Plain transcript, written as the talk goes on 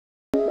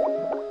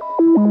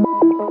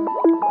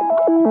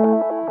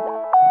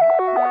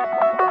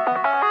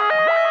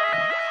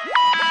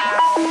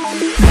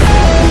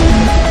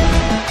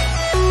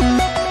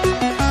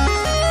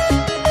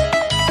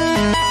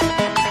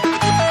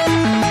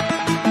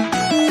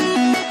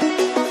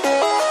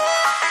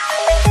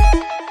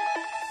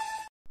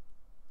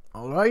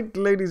Alright,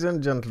 ladies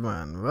and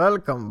gentlemen,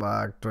 welcome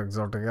back to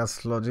Exotic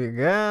Astrology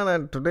again,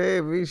 and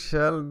today we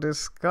shall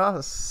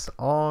discuss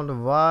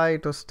on why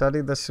to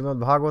study the Shrimad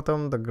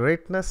Bhagavatam, the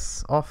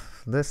greatness of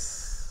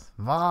this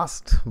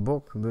vast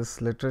book, this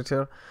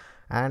literature,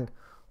 and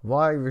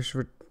why we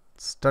should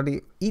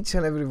study each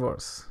and every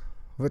verse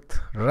with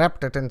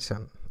rapt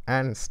attention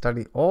and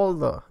study all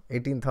the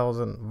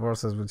 18,000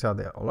 verses which are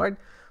there. Alright,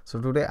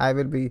 so today I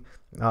will be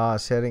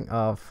sharing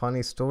a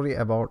funny story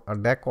about a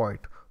dacoit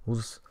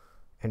whose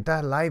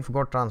entire life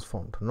got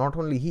transformed. Not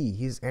only he,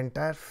 his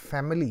entire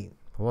family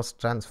was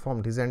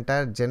transformed. His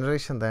entire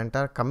generation, the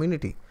entire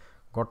community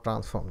got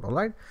transformed.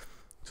 Alright.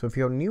 So if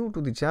you are new to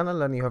the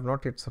channel and you have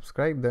not yet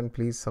subscribed, then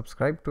please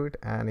subscribe to it.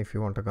 And if you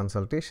want a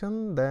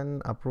consultation,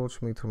 then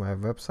approach me through my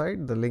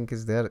website. The link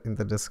is there in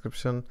the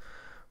description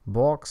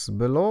box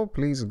below.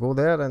 Please go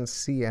there and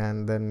see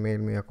and then mail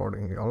me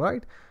accordingly.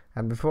 Alright.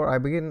 And before I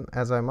begin,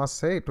 as I must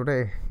say,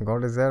 today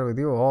God is there with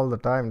you all the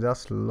time.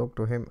 Just look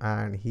to him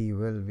and he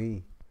will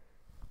be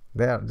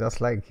there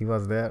just like he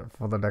was there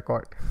for the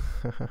dacoit.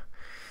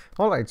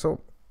 Alright, so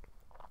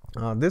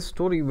this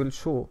story will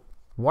show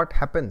what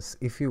happens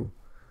if you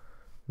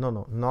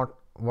not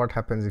what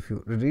happens if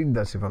you read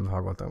the Shrimad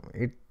Bhagavatam.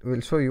 It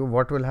will show you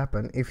what will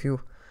happen if you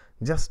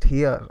just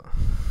hear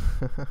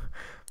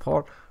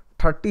for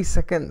 30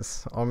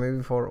 seconds or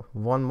maybe for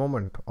one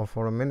moment or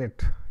for a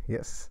minute.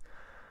 Yes,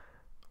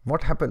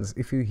 what happens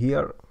if you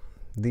hear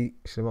the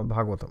Shrimad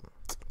Bhagavatam.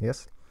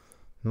 Yes,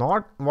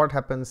 not what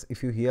happens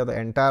if you hear the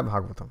entire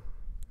Bhagavatam.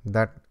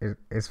 That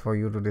is for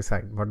you to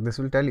decide, but this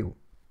will tell you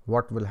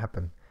what will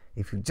happen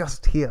if you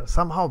just hear,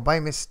 somehow by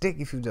mistake,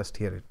 if you just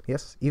hear it.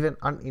 Yes, even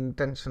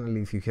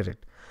unintentionally if you hear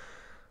it.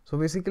 So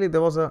basically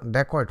there was a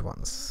dacoit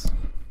once,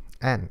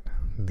 and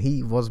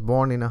he was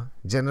born in a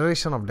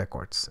generation of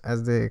dacoits,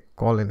 as they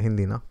call in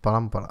Hindi, na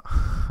parampara.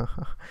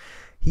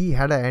 He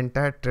had an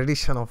entire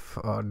tradition of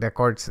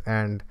dacoits,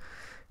 and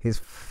his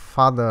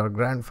father,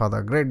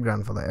 grandfather,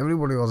 great-grandfather,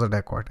 everybody was a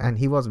dacoit, and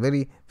he was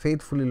very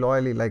faithfully,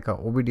 loyally, like a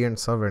obedient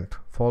servant,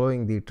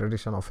 following the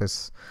tradition of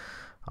his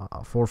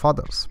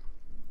forefathers.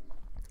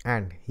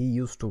 And he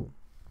used to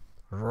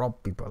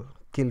rob people,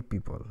 kill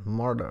people,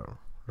 murder,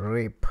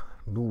 rape,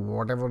 do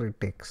whatever it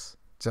takes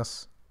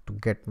just to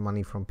get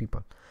money from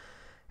people.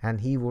 And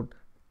he would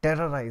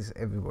terrorize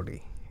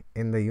everybody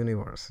in the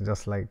universe,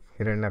 just like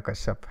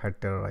Hiranyakashipu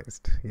had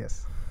terrorized.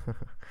 Yes.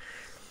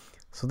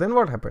 So then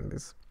what happened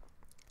is,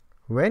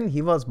 when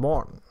he was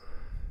born,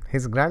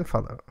 his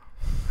grandfather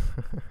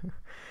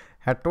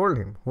had told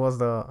him, who was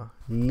the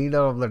leader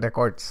of the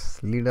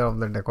dacoits, leader of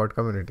the dacoit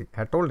community,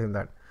 had told him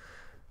that,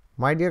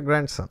 my dear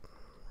grandson,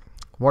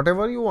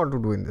 whatever you want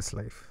to do in this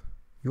life,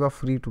 you are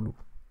free to do.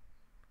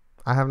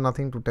 I have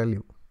nothing to tell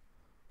you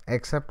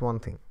except one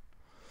thing.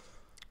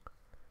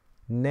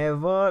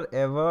 Never,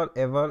 ever,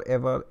 ever,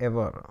 ever,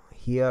 ever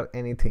hear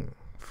anything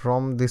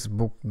from this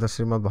book, the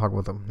Shrimad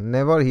Bhagavatam.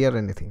 Never hear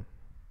anything.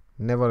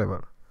 Never,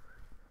 ever.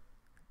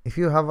 If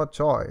you have a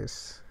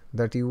choice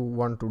that you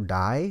want to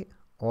die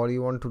or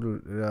you want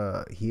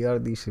to hear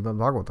the Shrimad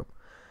Bhagavatam,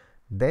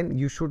 then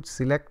you should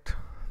select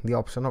the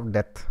option of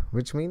death,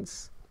 which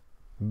means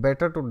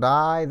better to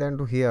die than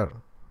to hear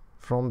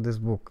from this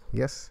book.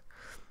 Yes,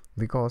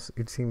 because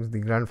it seems the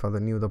grandfather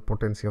knew the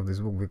potency of this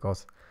book,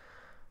 because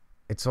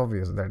it's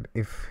obvious that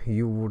if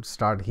you would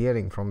start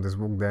hearing from this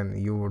book, then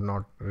you would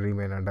not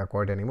remain a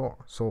dacoit anymore.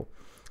 So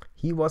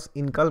he was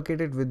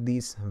inculcated with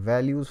these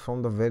values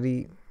from the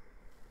very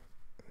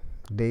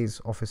days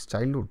of his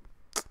childhood.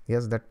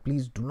 Yes, that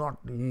please do not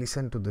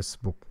listen to this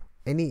book.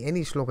 Any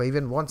shloka,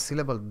 even one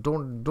syllable,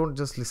 don't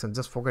just listen,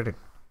 just forget it.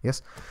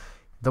 Yes,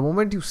 the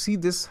moment you see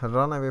this,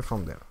 run away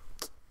from there.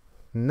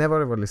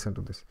 Never ever listen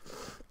to this.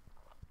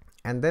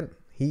 And then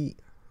he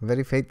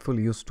very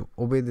faithfully used to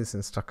obey this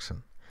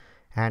instruction,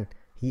 and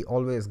he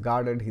always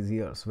guarded his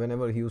ears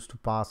whenever he used to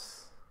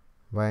pass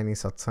by any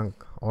satsang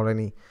or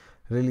any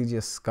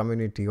religious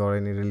community or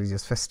any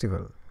religious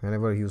festival.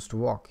 Whenever he used to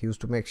walk, he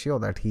used to make sure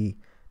that he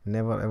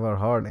never ever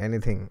heard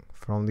anything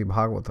from the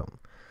Bhagavatam.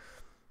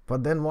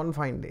 But then one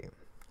fine day,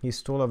 he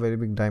stole a very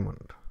big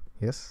diamond.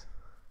 Yes,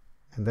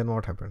 and then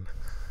what happened?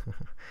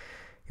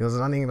 He was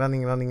running, and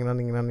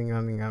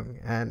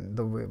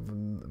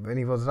when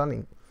he was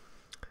running,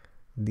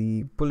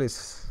 the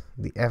police,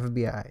 the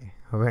FBI,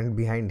 went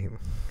behind him.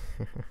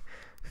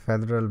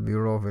 Federal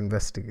Bureau of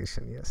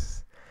Investigation.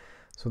 Yes,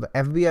 so the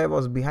FBI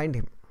was behind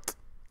him,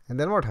 and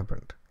then what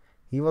happened?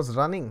 He was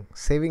running,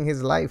 saving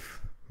his life,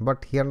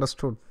 but he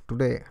understood,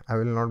 today I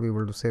will not be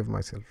able to save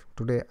myself.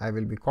 Today I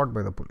will be caught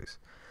by the police.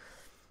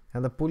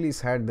 And the police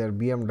had their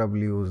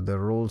BMWs, their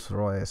Rolls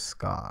Royce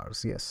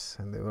cars. Yes,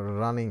 and they were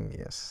running.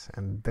 Yes,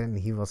 and then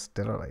he was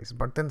terrorized.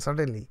 But then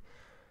suddenly,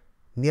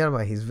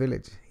 nearby his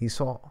village, he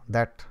saw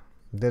that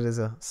there is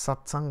a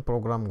satsang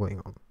program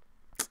going on.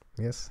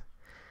 Yes,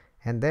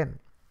 and then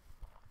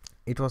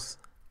it was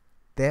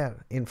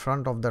there in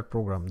front of that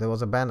program, there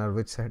was a banner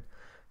which said,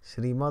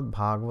 Shrimad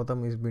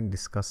Bhagavatam is being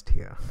discussed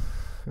here.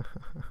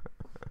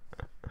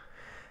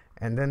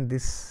 And then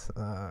this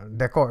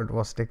dacoit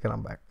was taken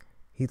aback.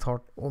 He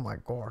thought, oh my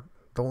God,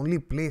 the only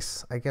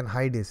place I can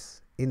hide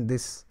is in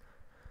this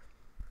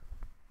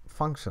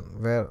function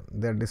where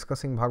they are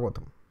discussing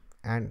Bhagavatam,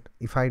 and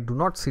if I do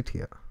not sit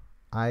here,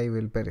 I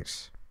will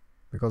perish,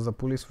 because the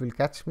police will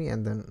catch me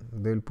and then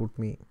they will put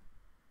me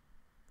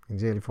in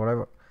jail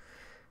forever.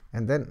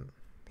 And then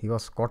he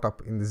was caught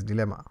up in this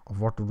dilemma of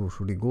what to do.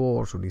 Should he go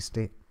or should he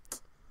stay?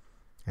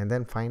 And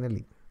then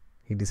finally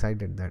he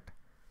decided that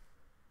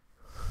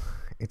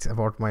it's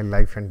about my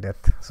life and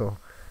death, so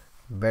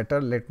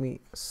better let me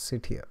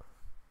sit here.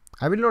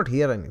 I will not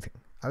hear anything,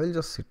 I will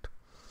just sit.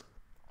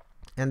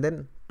 And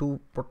then to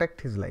protect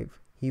his life,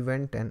 he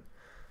went and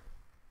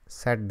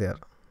sat there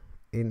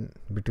in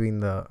between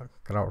the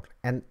crowd,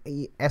 and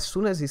as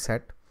soon as he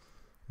sat,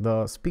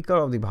 the speaker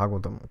of the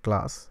Bhagavatam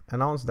class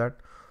announced that,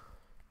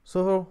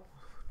 so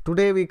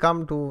today we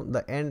come to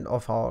the end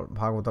of our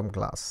Bhagavatam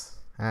class,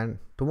 and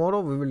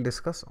tomorrow we will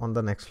discuss on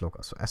the next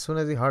sloka. So as soon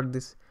as he heard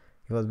this,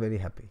 he was very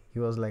happy. He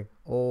was like,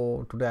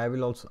 oh, today I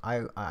will also,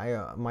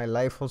 my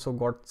life also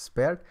got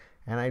spared,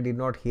 and I did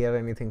not hear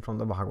anything from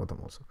the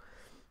Bhagavatam also.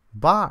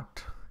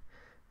 But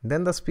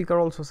then the speaker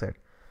also said,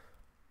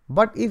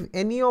 but if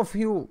any of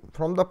you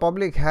from the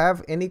public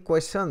have any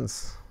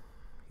questions,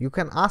 you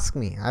can ask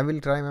me. I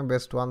will try my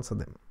best to answer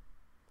them.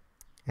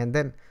 And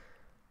then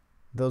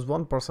there was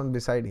one person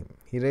beside him.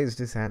 He raised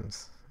his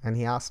hands and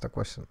he asked a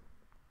question.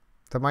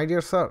 So, my dear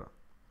sir,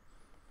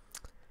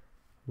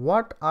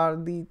 what are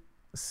the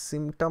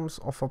symptoms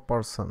of a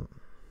person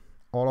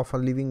or of a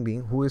living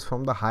being who is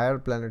from the higher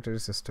planetary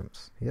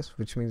systems? Yes,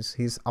 which means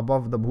he is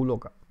above the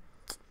Bhuloka.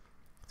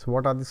 So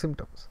what are the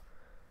symptoms?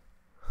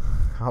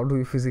 How do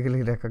you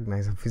physically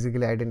recognize and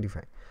physically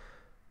identify?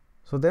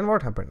 So then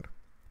what happened?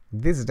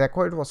 This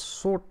dacoit was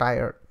so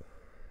tired,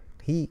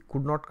 he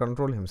could not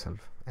control himself,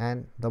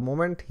 and the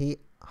moment he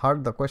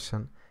heard the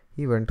question,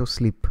 he went to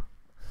sleep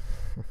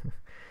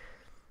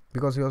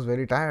because he was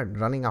very tired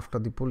running after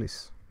the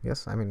police.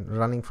 Yes, I mean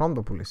running from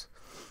the police.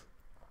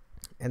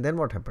 And then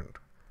what happened?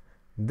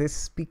 This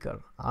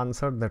speaker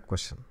answered that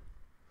question.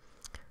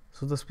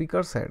 So the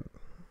speaker said,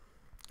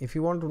 if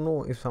you want to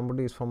know if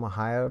somebody is from a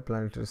higher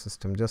planetary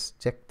system,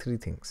 just check three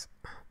things.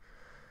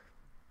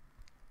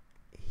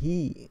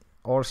 He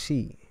or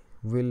she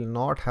will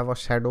not have a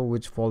shadow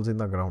which falls in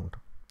the ground.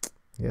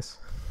 Yes.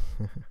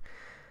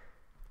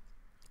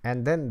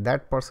 And then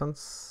that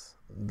person's,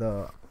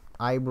 the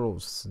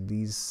eyebrows,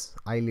 these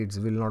eyelids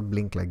will not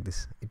blink like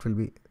this. It will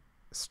be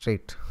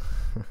straight.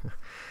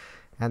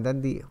 And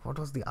then what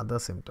was the other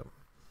symptom?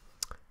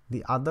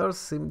 The other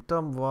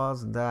symptom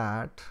was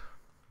that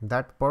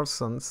that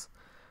person's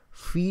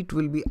feet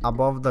will be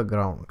above the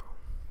ground.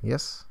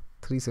 Yes,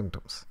 three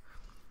symptoms.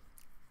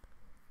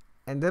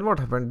 And then what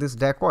happened? This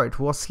dacoit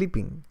who was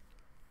sleeping,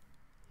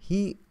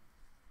 he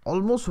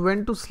almost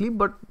went to sleep,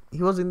 but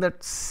he was in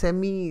that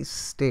semi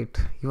state.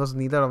 He was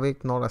neither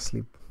awake nor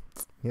asleep.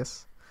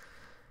 Yes.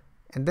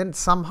 And then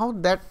somehow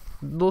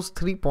those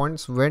 3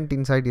 points went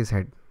inside his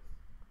head,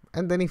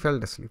 and then he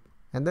fell asleep.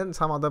 And then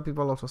some other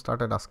people also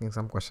started asking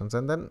some questions,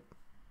 and then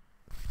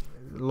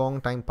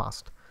long time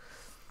passed.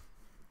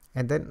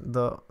 And then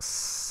the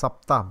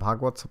Saptah,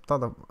 Bhagavad Saptah,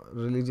 the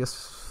religious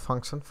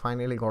function,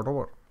 finally got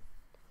over.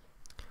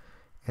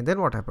 And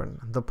then what happened?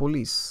 The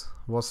police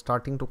was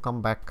starting to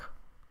come back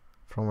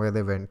from where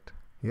they went.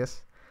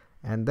 Yes.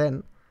 And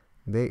then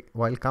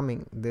while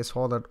coming, they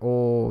saw that,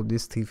 oh,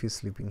 this thief is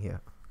sleeping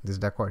here, this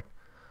dacoit.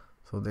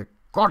 So they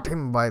caught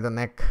him by the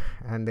neck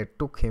and they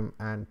took him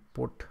and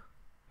put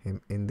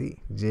him in the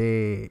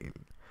jail.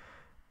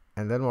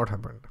 And then what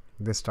happened?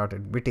 They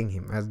started beating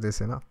him, as they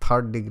say,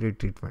 third degree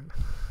treatment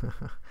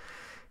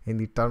in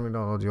the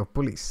terminology of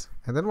police.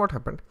 And then what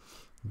happened?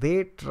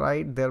 They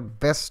tried their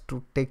best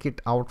to take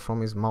it out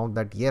from his mouth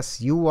that, yes,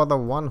 you are the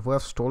one who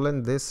have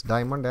stolen this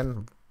diamond,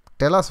 and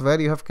tell us where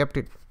you have kept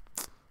it.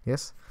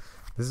 Yes,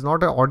 this is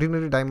not an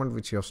ordinary diamond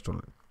which you have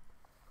stolen.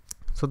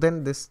 So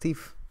then this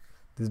thief,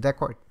 this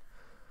dacoit,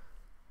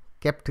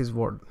 kept his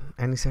word,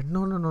 and he said,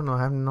 no, I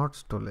have not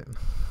stolen.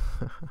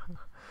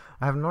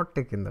 I have not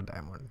taken the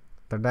diamond.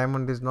 The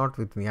diamond is not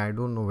with me. I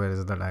don't know where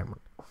is the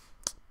diamond,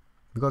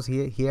 because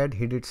he had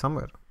hid it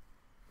somewhere.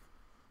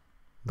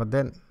 But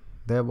then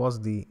there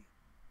was the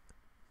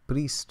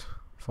priest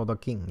for the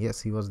king. Yes,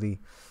 he was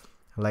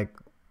like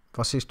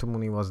Vasishtha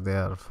Muni was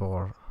there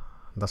for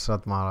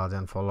Dashrath Maharaj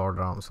and for Lord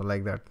Ram. So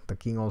like that, the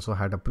king also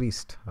had a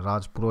priest,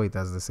 Raj Purohit,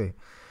 as they say.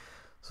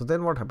 So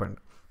then what happened?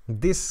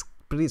 This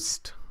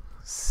priest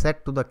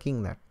said to the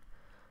king that,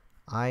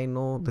 I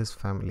know this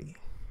family.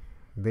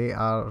 They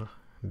are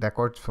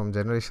dacoits from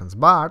generations,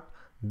 but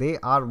they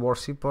are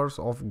worshippers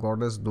of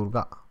goddess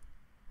Durga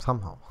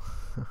somehow.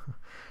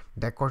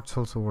 Dacoits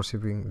also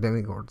worshipping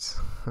demigods.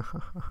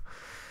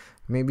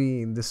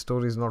 Maybe this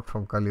story is not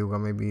from Kali Yuga.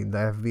 Maybe the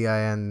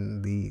FBI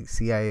and the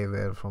CIA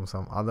were from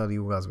some other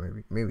yugas.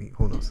 Maybe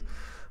who knows.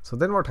 So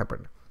then what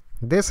happened?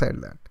 They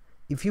said that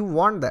if you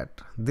want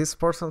that this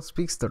person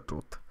speaks the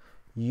truth,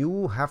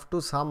 you have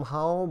to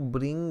somehow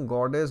bring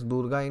goddess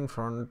Durga in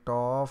front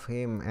of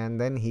him, and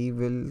then he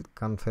will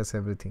confess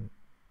everything.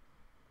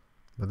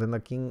 But then the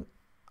king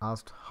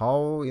asked,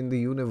 how in the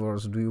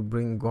universe do you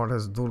bring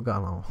goddess Durga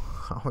now?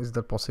 How is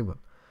that possible?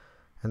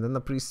 And then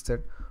the priest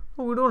said,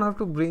 no, we don't have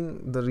to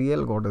bring the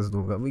real goddess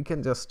Durga. We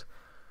can just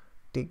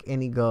take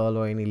any girl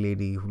or any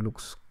lady who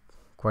looks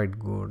quite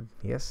good,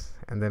 yes,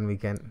 and then we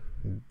can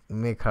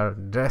make her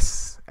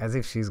dress as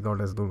if she's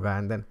goddess Durga,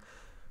 and then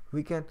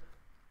we can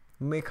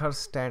make her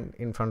stand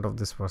in front of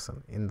this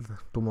person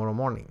tomorrow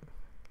morning,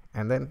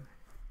 and then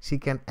she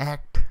can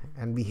act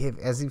and behave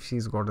as if she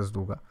is goddess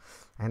Durga,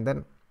 and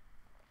then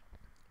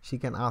she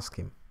can ask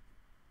him,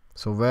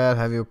 so where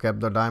have you kept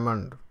the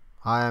diamond?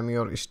 I am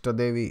your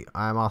Ishtadevi,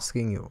 I am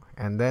asking you.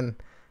 And then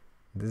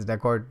this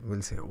dacoit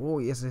will say, oh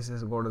yes,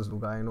 goddess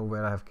Durga, I know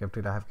where I have kept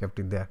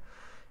it there.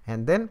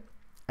 And then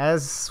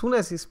as soon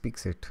as he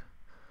speaks it,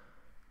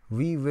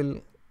 we will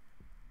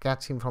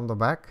catch him from the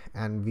back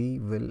and we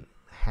will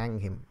hang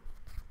him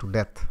to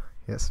death.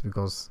 Yes,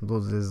 because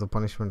those days the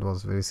punishment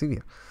was very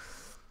severe.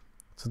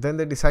 So then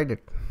they decided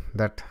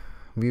that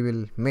we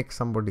will make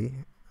somebody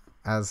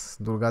as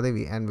Durga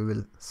Devi and we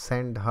will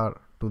send her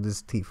to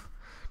this thief,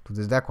 to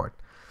this dacoit.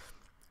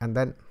 And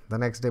then the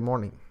next day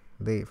morning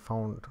they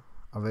found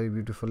a very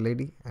beautiful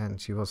lady and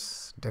she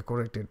was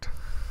decorated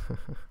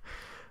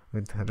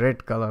with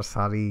red color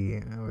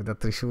sari, with a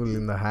trishul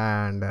in the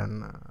hand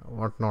and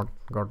whatnot,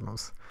 God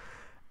knows.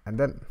 And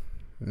then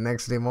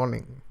next day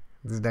morning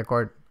this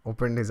dacoit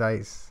opened his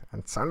eyes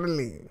and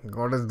suddenly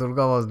goddess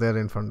Durga was there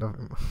in front of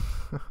him.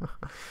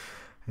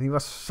 And he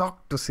was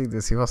shocked to see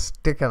this. He was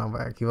taken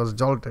aback, he was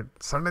jolted.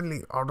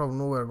 Suddenly out of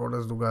nowhere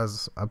goddess Durga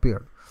has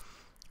appeared.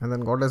 And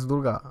then goddess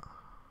Durga,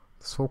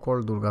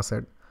 so-called Durga,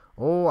 said,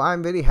 oh, I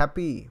am very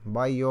happy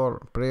by your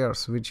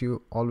prayers which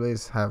you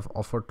always have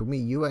offered to me.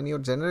 You and your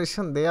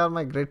generation, they are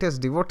my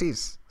greatest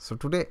devotees. So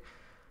today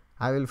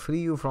I will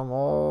free you from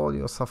all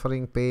your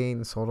suffering,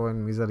 pain, sorrow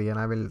and misery, and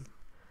I will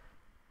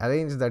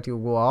arrange that you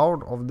go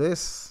out of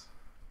this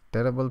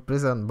terrible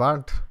prison.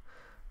 But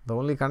the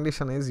only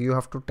condition is you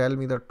have to tell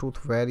me the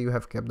truth where you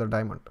have kept the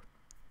diamond.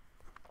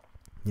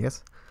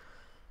 Yes.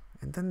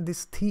 And then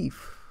this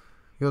thief,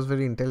 he was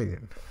very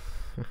intelligent.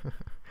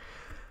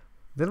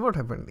 Then what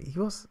happened? He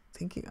was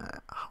thinking,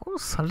 how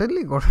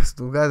suddenly goddess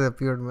Durga has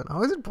appeared, man?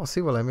 How is it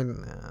possible? I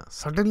mean,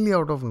 suddenly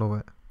out of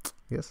nowhere.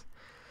 Yes.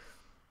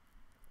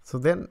 So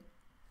then,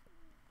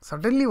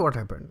 suddenly what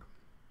happened?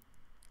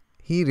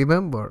 He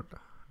remembered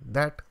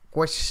that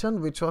question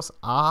which was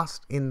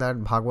asked in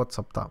that Bhagavad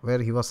Sapta,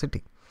 where he was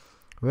sitting,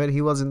 where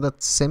he was in the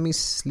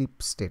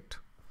semi-sleep state.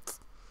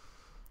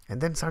 And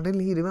then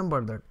suddenly he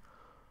remembered that,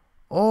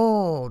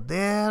 oh,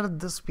 there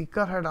the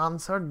speaker had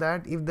answered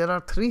that if there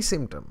are 3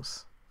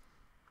 symptoms,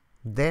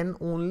 then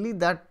only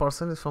that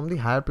person is from the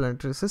higher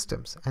planetary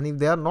systems. And if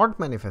they are not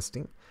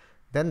manifesting,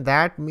 then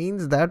that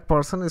means that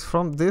person is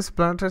from this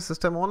planetary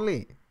system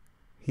only.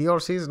 He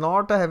or she is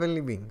not a heavenly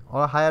being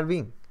or a higher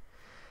being.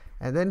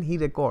 And then he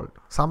recalled,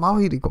 somehow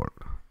he recalled,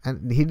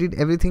 and he did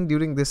everything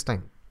during this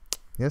time,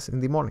 yes,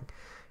 in the morning.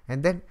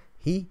 And then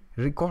he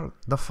recalled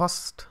the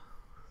first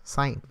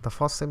sign, the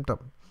first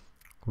symptom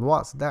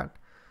was that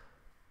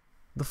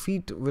the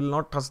feet will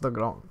not touch the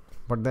ground.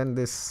 But then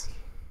this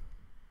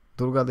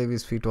Durga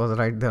Devi's feet was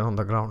right there on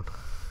the ground.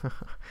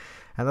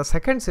 And the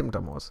second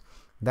symptom was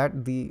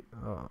that the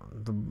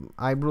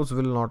eyebrows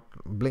will not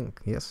blink.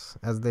 Yes,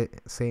 as they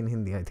say in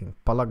Hindi, I think,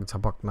 palak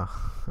jhapakna.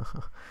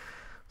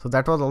 So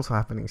that was also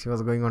happening. She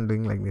was going on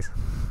doing like this.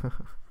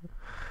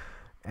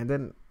 And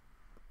then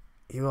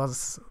he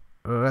was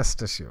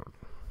rest assured.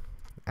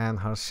 And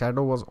her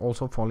shadow was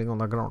also falling on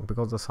the ground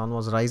because the sun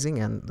was rising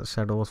and the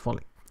shadow was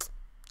falling.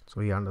 So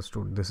he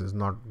understood this is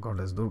not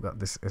goddess Durga,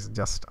 this is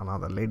just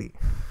another lady.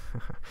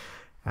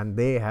 And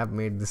they have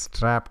made this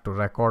trap to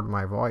record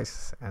my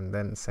voice and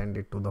then send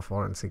it to the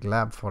forensic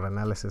lab for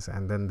analysis,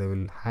 and then they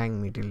will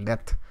hang me till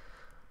death.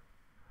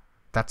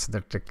 That's the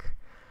trick.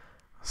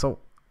 So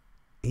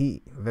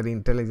he very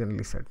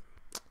intelligently said,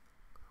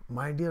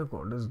 my dear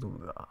goddess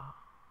Durga,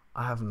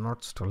 I have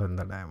not stolen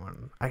the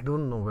diamond. I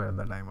don't know where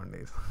the diamond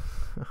is.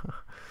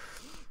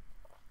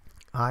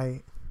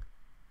 I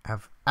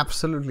have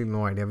absolutely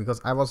no idea because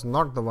I was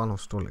not the one who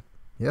stole it.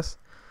 Yes.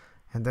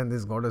 And then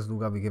this goddess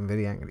Durga became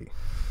very angry.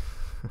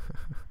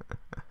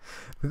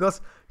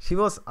 Because she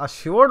was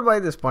assured by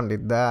this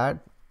Pandit that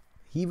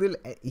he will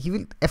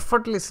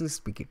effortlessly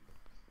speak it.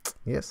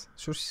 Yes.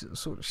 So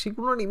she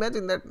could not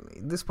imagine that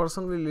this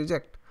person will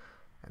reject.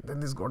 And then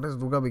this goddess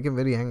Durga became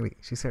very angry.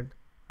 She said,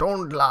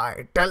 don't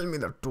lie, tell me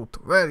the truth,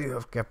 where you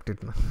have kept it.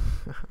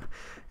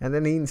 And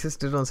then he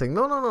insisted on saying,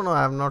 no,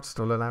 I have not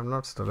stolen.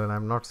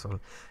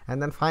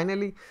 And then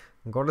finally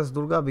goddess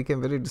Durga became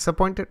very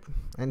disappointed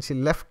and she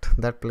left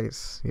that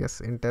place.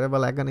 Yes, in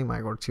terrible agony,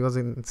 my God. She was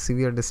in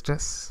severe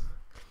distress.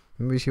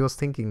 Maybe she was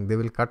thinking, they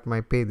will cut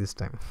my pay this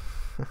time.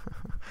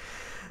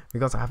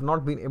 Because I have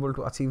not been able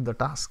to achieve the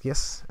task.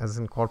 Yes, as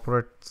in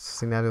corporate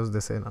scenarios,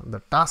 they say, no, the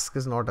task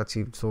is not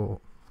achieved,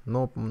 so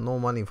no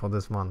money for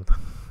this month.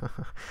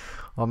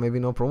 Or maybe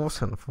no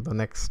promotion for the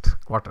next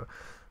quarter.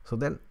 So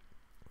then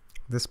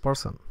this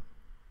person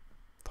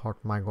thought,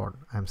 my God,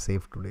 I am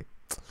safe today.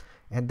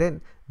 And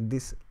then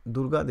this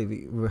Durga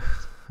Devi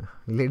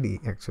lady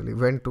actually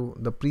went to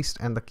the priest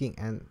and the king,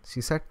 and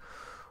she said,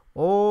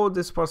 oh,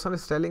 this person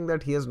is telling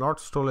that he has not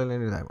stolen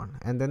any diamond.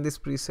 And then this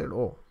priest said,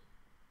 oh,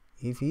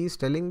 if he is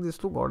telling this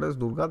to goddess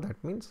Durga,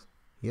 that means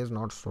he has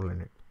not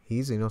stolen it. He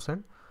is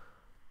innocent.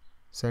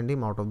 Send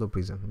him out of the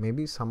prison.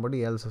 Maybe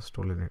somebody else has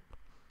stolen it.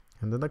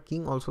 And then the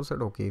king also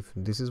said, okay, if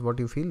this is what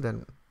you feel,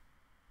 then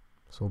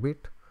so be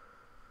it.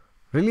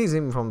 Release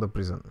him from the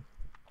prison.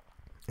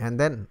 And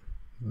then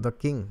the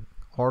king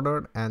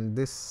ordered, and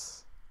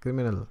this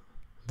criminal,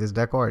 this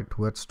dacoit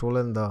who had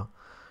stolen the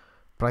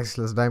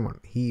priceless diamond,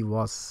 he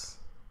was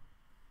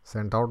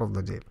sent out of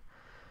the jail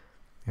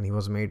and he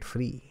was made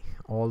free.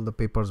 All the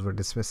papers were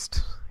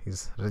dismissed.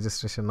 His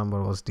registration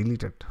number was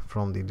deleted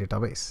from the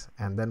database.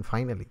 And then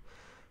finally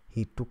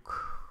he took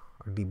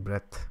a deep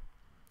breath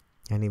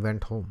and he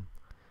went home.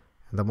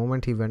 And the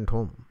moment he went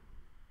home,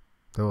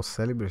 there was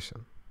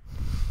celebration.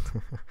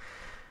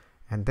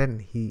 And then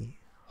he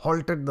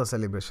halted the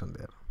celebration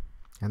there.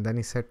 And then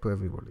he said to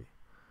everybody,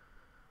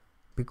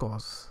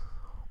 because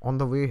on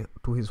the way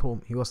to his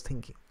home, he was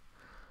thinking,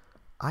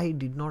 I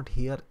did not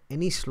hear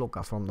any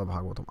sloka from the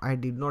Bhagavatam. I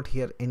did not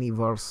hear any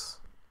verse,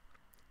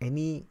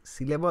 any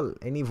syllable,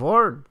 any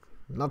word.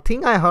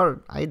 Nothing I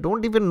heard. I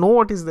don't even know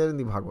what is there in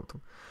the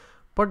Bhagavatam.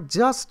 But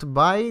just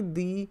by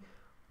the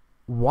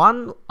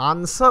one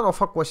answer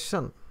of a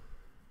question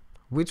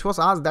which was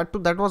asked,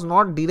 that was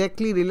not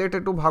directly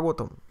related to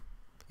Bhagavatam.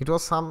 It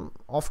was some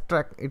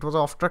off-track. It was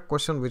an off-track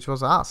question which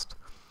was asked.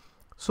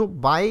 So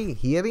by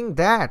hearing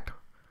that,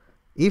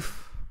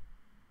 if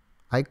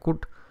I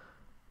could,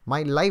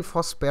 my life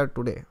was spared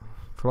today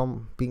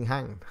from being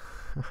hanged.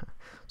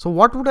 So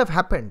what would have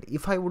happened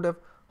if I would have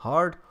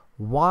heard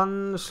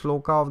one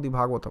sloka of the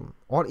Bhagavatam,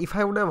 or if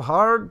I would have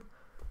heard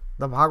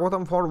the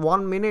Bhagavatam for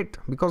 1 minute?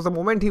 Because the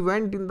moment he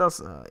went in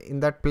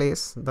that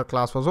place, the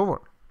class was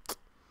over.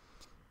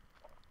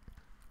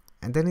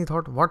 And then he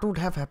thought, what would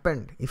have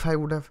happened if I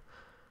would have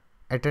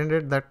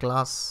attended that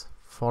class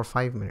for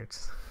 5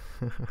 minutes?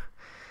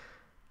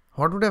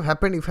 What would have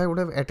happened if I would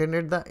have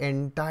attended the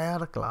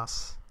entire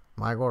class?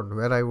 My God,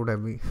 where I would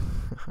have been.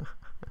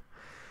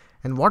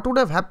 And what would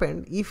have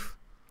happened if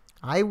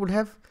I would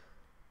have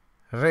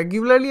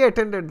regularly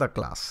attended the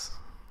class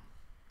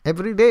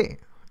every day?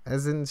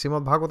 As in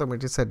Shrimad Bhagavatam,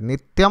 it is said,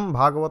 Nityam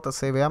Bhagavata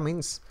Sevaya,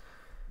 means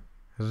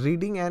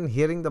reading and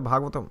hearing the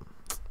Bhagavatam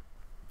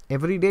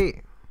every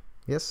day.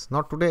 Yes,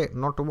 not today,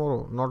 not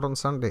tomorrow, not on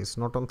Sundays,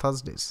 not on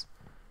Thursdays.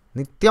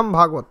 Nityam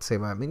Bhagavat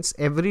Sevaya means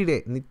every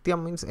day.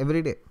 Nityam means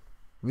every day,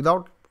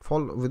 without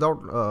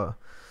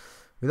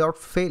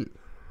fail.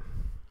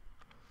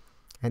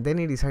 And then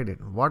he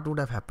decided, what would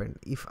have happened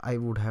if I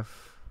would have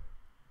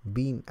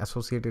been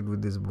associated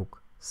with this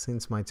book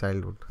since my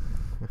childhood?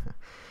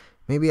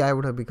 Maybe I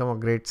would have become a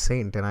great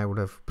saint and I would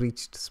have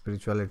preached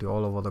spirituality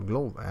all over the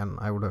globe, and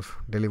I would have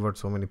delivered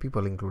so many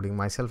people, including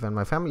myself and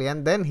my family.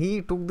 And then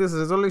he took this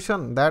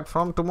resolution that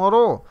from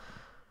tomorrow,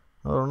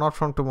 no, not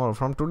from tomorrow,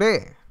 from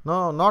today,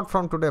 no, not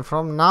from today,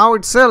 from now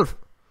itself,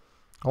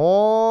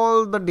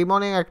 all the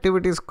demonic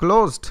activities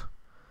closed.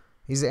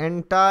 His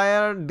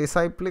entire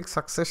disciplic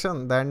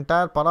succession, the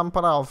entire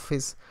parampara of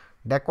his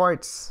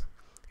dacoits,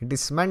 he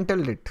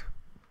dismantled it.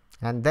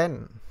 And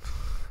then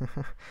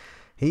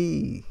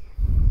he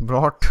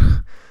brought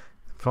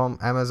from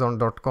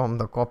Amazon.com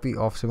the copy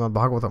of Shrimad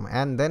Bhagavatam,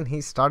 and then he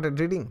started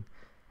reading.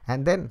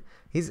 And then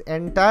his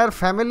entire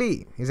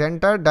family, his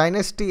entire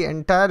dynasty,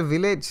 entire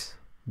village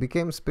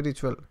became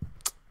spiritual.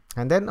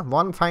 And then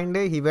one fine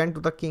day he went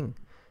to the king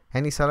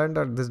and he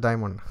surrendered this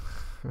diamond.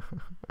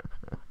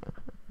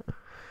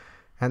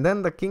 And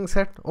then the king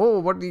said,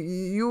 oh, but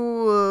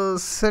you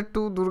said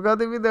to Durga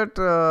Devi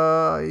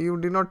that you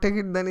did not take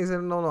it. Then he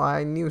said, no,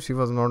 I knew she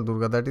was not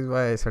Durga. That is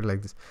why I said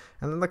like this.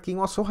 And then the king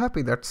was so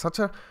happy that such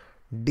a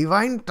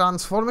divine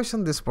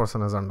transformation this person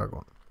has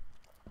undergone.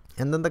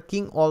 And then the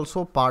king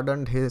also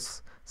pardoned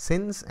his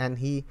sins, and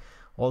he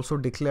also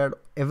declared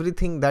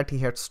everything that he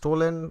had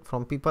stolen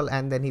from people.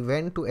 And then he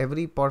went to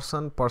every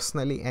person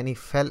personally and he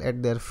fell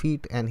at their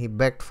feet and he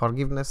begged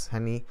forgiveness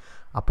and he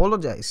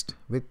apologized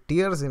with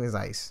tears in his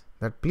eyes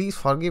that please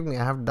forgive me,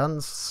 I have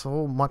done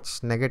so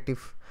much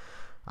negative,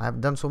 I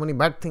have done so many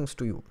bad things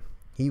to you.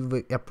 He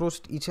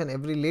approached each and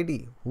every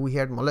lady who he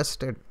had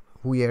molested,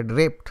 who he had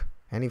raped,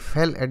 and he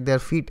fell at their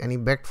feet and he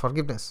begged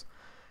forgiveness.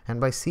 And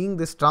by seeing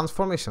this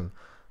transformation,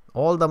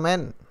 all the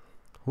men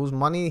whose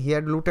money he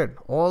had looted,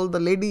 all the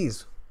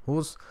ladies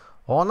whose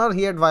honor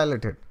he had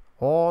violated,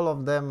 all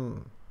of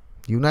them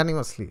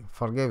unanimously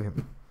forgave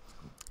him.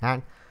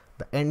 And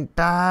the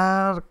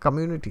entire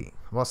community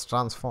was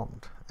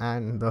transformed,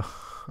 and the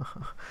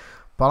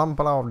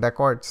parampara of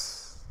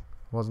dacoits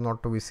was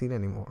not to be seen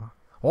anymore.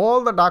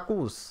 All the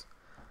dakus,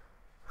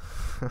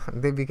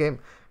 they became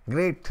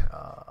great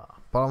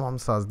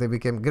Paramhamsas, they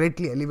became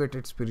greatly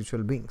elevated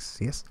spiritual beings.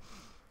 Yes,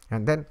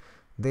 and then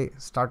they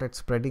started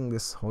spreading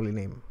this holy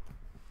name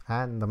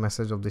and the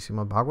message of the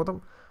Shrimad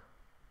Bhagavatam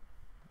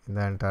in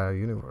the entire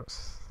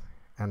universe.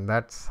 And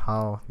that's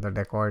how the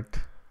dacoit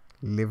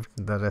lived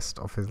the rest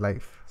of his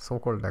life,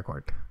 so-called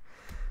dacoit.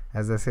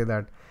 As they say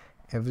that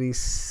every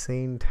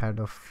saint had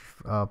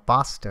a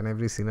past and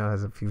every sinner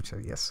has a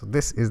future. Yes, so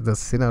this is the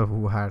sinner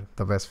who had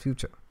the best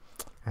future,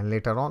 and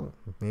later on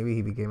maybe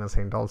he became a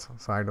saint also.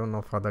 So I don't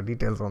know further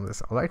details on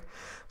this. All right,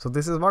 so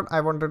this is what I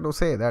wanted to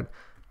say, that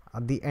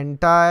the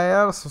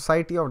entire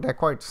society of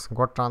dacoits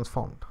got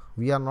transformed.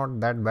 We are not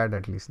that bad,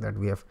 at least, that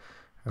we have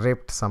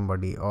raped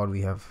somebody, or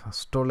we have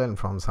stolen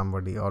from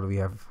somebody, or we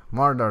have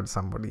murdered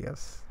somebody.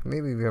 Yes,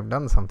 maybe we have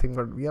done something,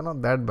 but we are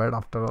not that bad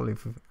after all.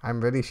 If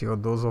I'm very sure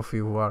those of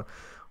you who are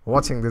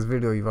watching this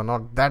video, you are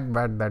not that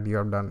bad that you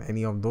have done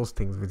any of those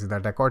things which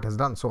that dacoit has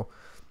done. So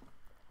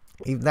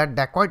if that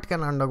dacoit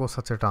can undergo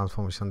such a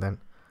transformation, then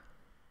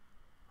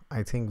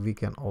I think we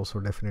can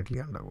also definitely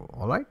undergo.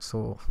 All right,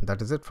 so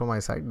that is it from my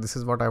side. This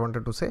is what I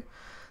wanted to say,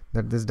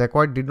 that this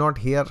dacoit did not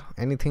hear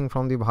anything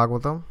from the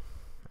Bhagavatam,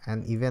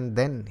 and even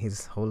then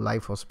his whole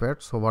life was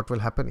spared. So what will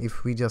happen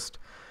if we just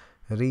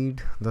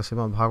read the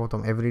Shrimad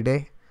Bhagavatam every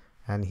day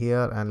and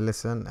hear and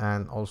listen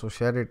and also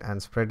share it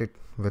and spread it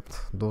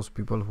with those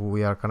people who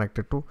we are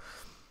connected to?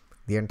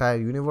 The entire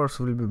universe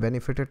will be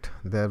benefited.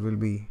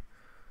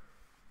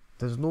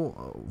 There's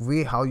no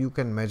way how you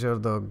can measure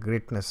the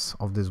greatness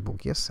of this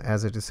book. Yes,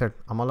 as it is said,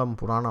 Amalam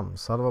Puranam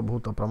Sarva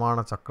Bhuta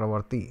Pramana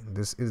Chakravarti.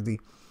 This is the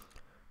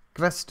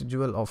crest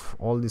jewel of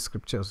all the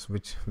scriptures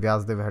which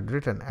Vyasadeva had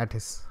written at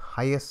his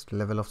highest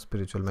level of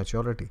spiritual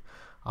maturity.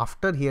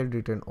 After he had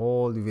written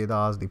all the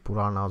Vedas, the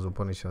Puranas,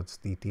 Upanishads,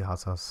 the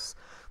Itihasas,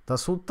 the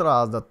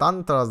Sutras, the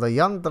Tantras, the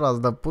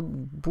Yantras, the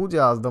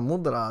Pujas, the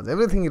Mudras,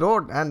 everything he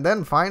wrote, and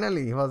then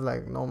finally he was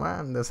like, no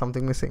man, there's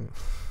something missing.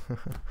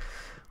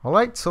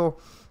 Alright, so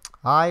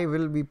I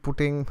will be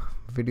putting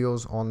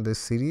videos on this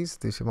series,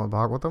 the Shrimad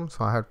Bhagavatam.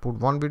 So I had put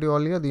one video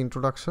earlier, the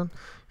introduction.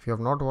 If you have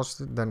not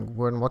watched it, then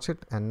go and watch it.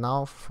 And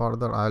now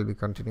further I will be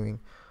continuing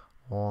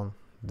on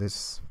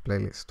this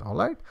playlist.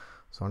 Alright,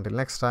 so until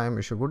next time,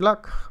 wish you good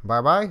luck.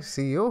 Bye bye,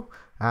 see you.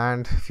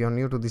 And if you are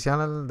new to the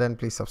channel, then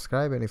please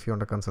subscribe, and if you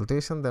want a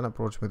consultation, then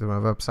approach me through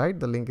my website.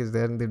 The link is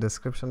there in the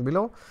description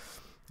below.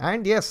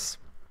 And yes,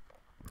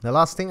 the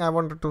last thing I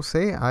wanted to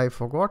say, I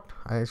forgot,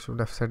 I should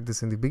have said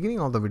this in the beginning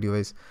of the video,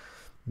 is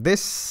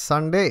this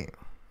Sunday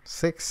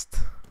 6th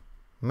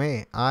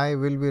May I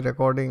will be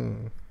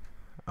recording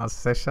a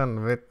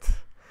session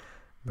with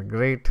the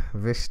great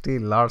Vishti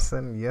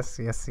Larsen. Yes,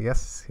 he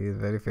is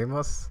very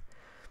famous,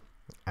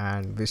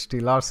 and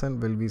Vishti Larsen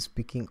will be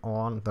speaking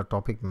on the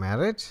topic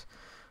marriage.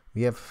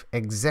 We have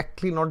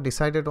exactly not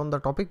decided on the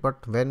topic,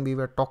 but when we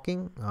were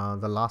talking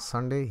the last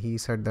Sunday, he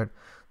said that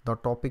the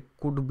topic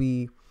could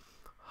be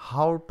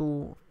how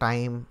to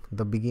time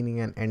the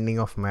beginning and ending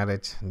of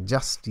marriage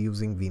just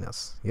using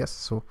Venus. Yes,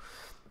 so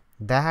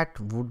that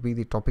would be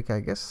the topic, I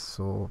guess.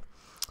 So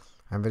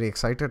I'm very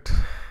excited,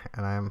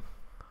 and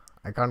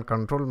I can't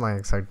control my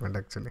excitement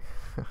actually.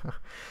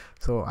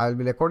 So I'll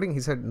be recording. He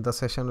said the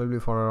session will be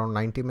for around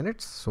 90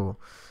 minutes. So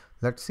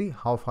let's see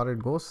how far it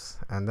goes,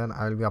 and then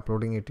I will be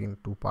uploading it in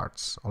 2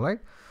 parts. All right,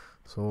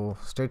 so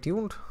stay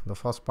tuned. The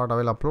first part I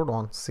will upload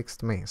on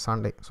 6th May,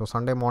 Sunday. So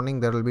Sunday morning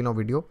there will be no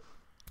video.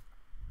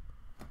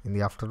 In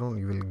the afternoon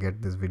you will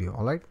get this video.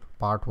 All right,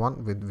 part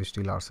 1 with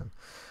Vishti Larsen.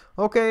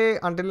 Okay,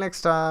 until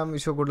next time,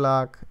 wish you good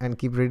luck, and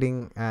keep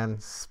reading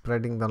and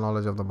spreading the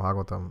knowledge of the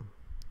Bhagavatam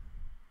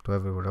to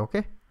everybody.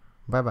 Okay,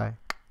 bye bye,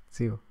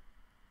 see you.